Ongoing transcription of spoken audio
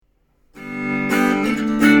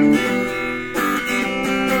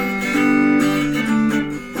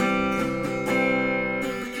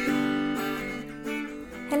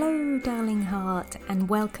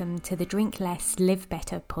welcome to the Drink Less, Live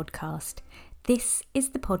Better podcast. This is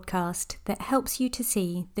the podcast that helps you to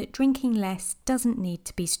see that drinking less doesn't need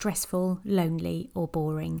to be stressful, lonely or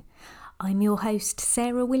boring. I'm your host,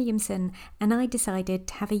 Sarah Williamson, and I decided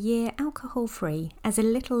to have a year alcohol-free as a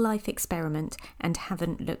little life experiment and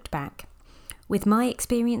haven't looked back. With my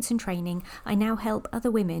experience and training, I now help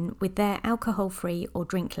other women with their alcohol-free or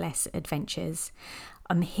drink less adventures.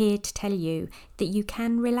 I'm here to tell you that you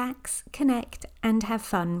can relax, connect and have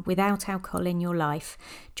fun without alcohol in your life.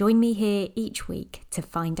 Join me here each week to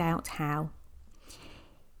find out how.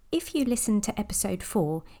 If you listened to episode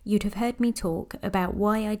 4, you'd have heard me talk about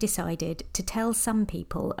why I decided to tell some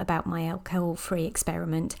people about my alcohol-free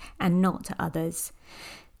experiment and not others.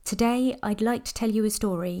 Today, I'd like to tell you a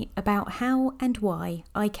story about how and why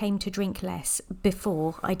I came to drink less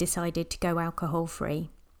before I decided to go alcohol-free.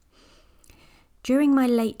 During my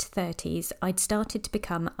late 30s, I'd started to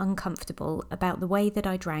become uncomfortable about the way that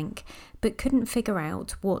I drank, but couldn't figure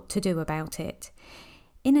out what to do about it.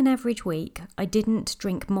 In an average week, I didn't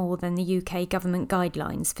drink more than the UK government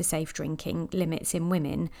guidelines for safe drinking limits in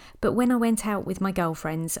women, but when I went out with my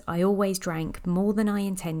girlfriends, I always drank more than I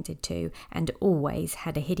intended to and always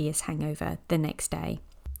had a hideous hangover the next day.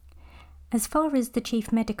 As far as the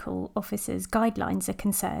Chief Medical Officer's guidelines are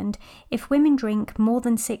concerned, if women drink more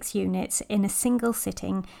than 6 units in a single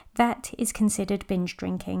sitting, that is considered binge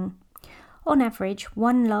drinking. On average,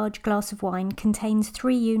 1 large glass of wine contains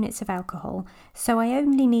 3 units of alcohol, so I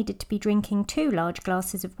only needed to be drinking 2 large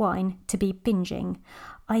glasses of wine to be binging.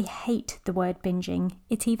 I hate the word binging,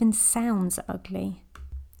 it even sounds ugly.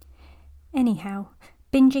 Anyhow,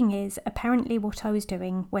 binging is apparently what I was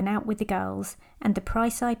doing when out with the girls, and the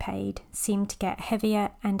price I paid seemed to get heavier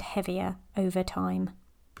and heavier over time.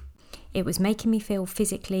 It was making me feel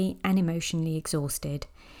physically and emotionally exhausted.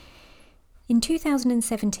 In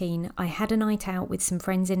 2017, I had a night out with some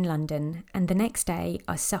friends in London, and the next day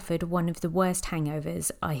I suffered one of the worst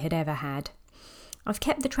hangovers I had ever had. I've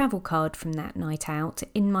kept the travel card from that night out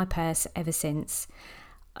in my purse ever since.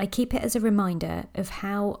 I keep it as a reminder of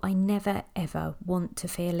how I never ever want to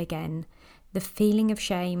feel again. The feeling of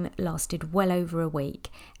shame lasted well over a week,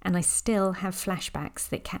 and I still have flashbacks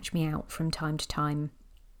that catch me out from time to time.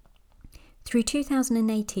 Through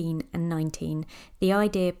 2018 and 19, the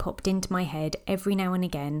idea popped into my head every now and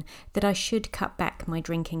again that I should cut back my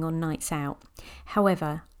drinking on nights out.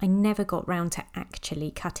 However, I never got round to actually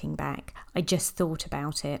cutting back. I just thought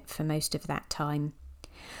about it for most of that time.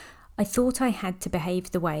 I thought I had to behave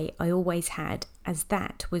the way I always had, as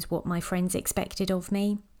that was what my friends expected of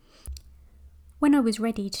me. When I was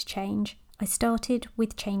ready to change, I started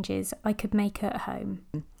with changes I could make at home.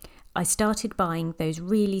 I started buying those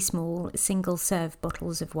really small single-serve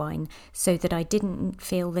bottles of wine so that I didn't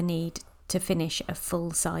feel the need to finish a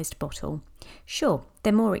full-sized bottle. Sure,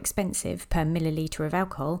 they're more expensive per milliliter of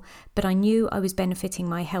alcohol, but I knew I was benefiting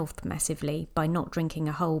my health massively by not drinking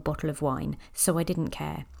a whole bottle of wine, so I didn't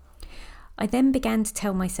care. I then began to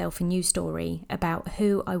tell myself a new story about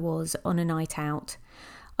who I was on a night out.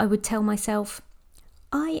 I would tell myself,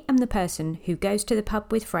 I am the person who goes to the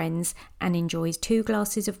pub with friends and enjoys 2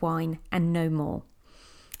 glasses of wine and no more.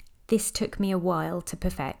 This took me a while to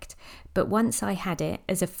perfect, but once I had it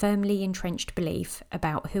as a firmly entrenched belief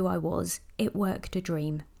about who I was, it worked a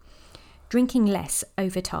dream. Drinking less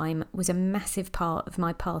over time was a massive part of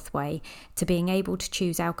my pathway to being able to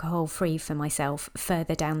choose alcohol-free for myself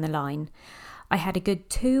further down the line. I had a good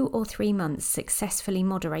 2 or 3 months successfully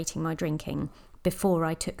moderating my drinking before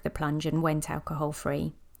I took the plunge and went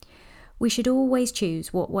alcohol-free. We should always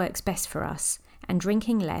choose what works best for us, and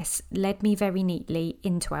drinking less led me very neatly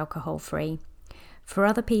into alcohol-free. For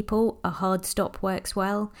other people, a hard stop works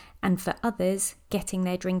well, and for others, getting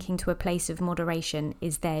their drinking to a place of moderation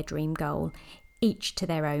is their dream goal. Each to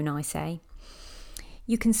their own, I say.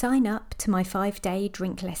 You can sign up to my 5-day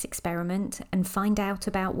Drink Less experiment and find out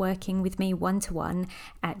about working with me one-to-one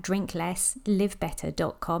at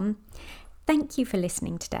drinklesslivebetter.com. Thank you for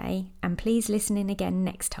listening today, and please listen in again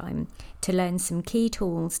next time to learn some key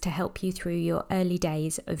tools to help you through your early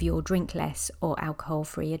days of your drink less or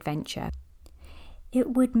alcohol-free adventure.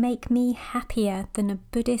 It would make me happier than a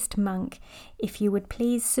Buddhist monk if you would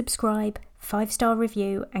please subscribe, 5-star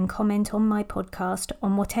review and comment on my podcast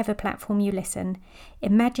on whatever platform you listen.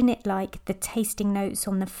 Imagine it like the tasting notes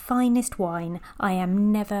on the finest wine I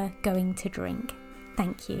am never going to drink.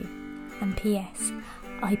 Thank you. And P.S.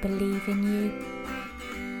 I believe in you.